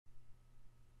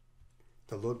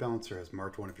The load balancer has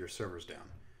marked one of your servers down.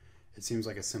 It seems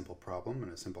like a simple problem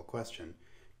and a simple question,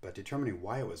 but determining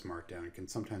why it was marked down can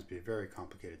sometimes be a very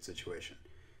complicated situation.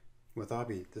 With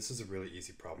Obby, this is a really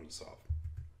easy problem to solve.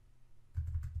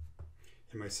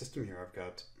 In my system here, I've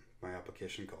got my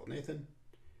application called Nathan,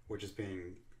 which is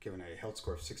being given a health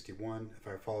score of 61. If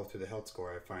I follow through the health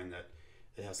score, I find that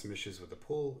it has some issues with the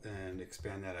pool, and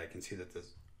expand that, I can see that the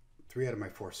 3 out of my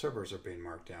 4 servers are being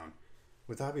marked down.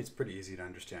 With Obby, it's pretty easy to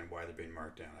understand why they're being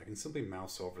marked down. I can simply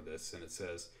mouse over this and it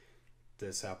says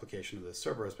this application of this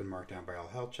server has been marked down by all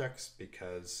health checks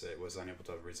because it was unable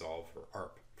to resolve or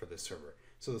ARP for this server.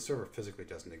 So the server physically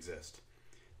doesn't exist.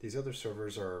 These other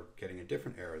servers are getting a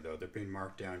different error though. They're being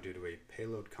marked down due to a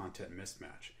payload content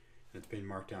mismatch. And it's being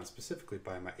marked down specifically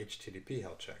by my HTTP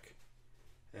health check.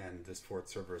 And this 4th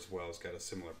server as well has got a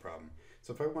similar problem.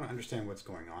 So if I want to understand what's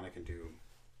going on, I can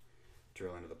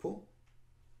drill into the pool,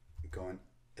 go and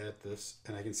edit this,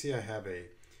 and I can see I have a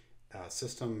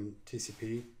system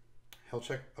TCP health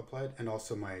check applied and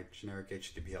also my generic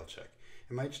HTTP health check.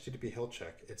 In my HTTP health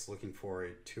check, it's looking for a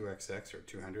 2XX or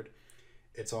 200.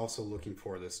 It's also looking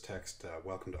for this text,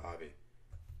 welcome to Obby.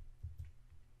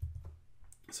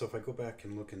 So if I go back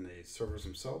and look in the servers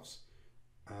themselves,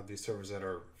 these servers that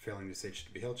are failing this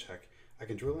HTTP health check, I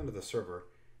can drill into the server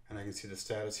and I can see the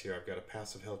status here. I've got a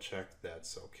passive health check,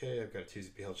 that's okay. I've got a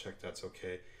TCP health check, that's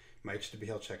okay. My HTTP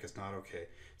health check is not okay.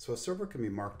 So a server can be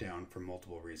marked down for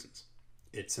multiple reasons.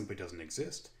 It simply doesn't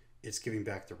exist. It's giving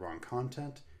back the wrong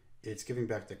content. It's giving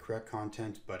back the correct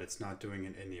content, but it's not doing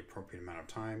it in the appropriate amount of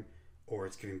time, or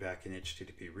it's giving back an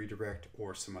HTTP redirect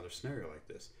or some other scenario like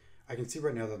this. I can see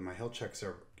right now that my health checks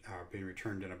are being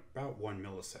returned in about 1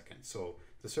 millisecond. So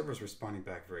the server is responding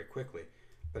back very quickly,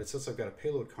 but it says I've got a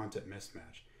payload content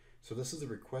mismatch. So this is the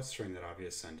request string that Obby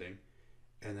is sending.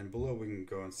 And then below we can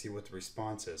go and see what the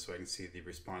response is. So I can see the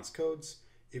response codes,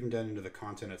 even down into the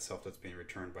content itself that's being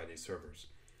returned by these servers.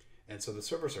 And so the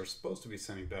servers are supposed to be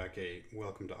sending back a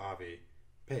welcome to Obby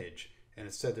page. And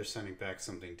instead they're sending back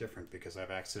something different because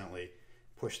I've accidentally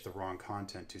pushed the wrong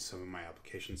content to some of my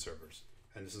application servers.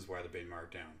 And this is why they're being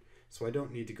marked down. So I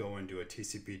don't need to go into a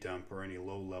TCPdump or any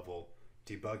low-level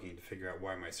debugging to figure out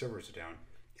why my servers are down.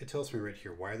 It tells me right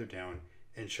here why they're down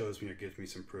and shows me or gives me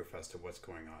some proof as to what's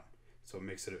going on. So it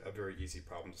makes it a very easy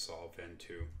problem to solve and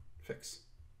to fix.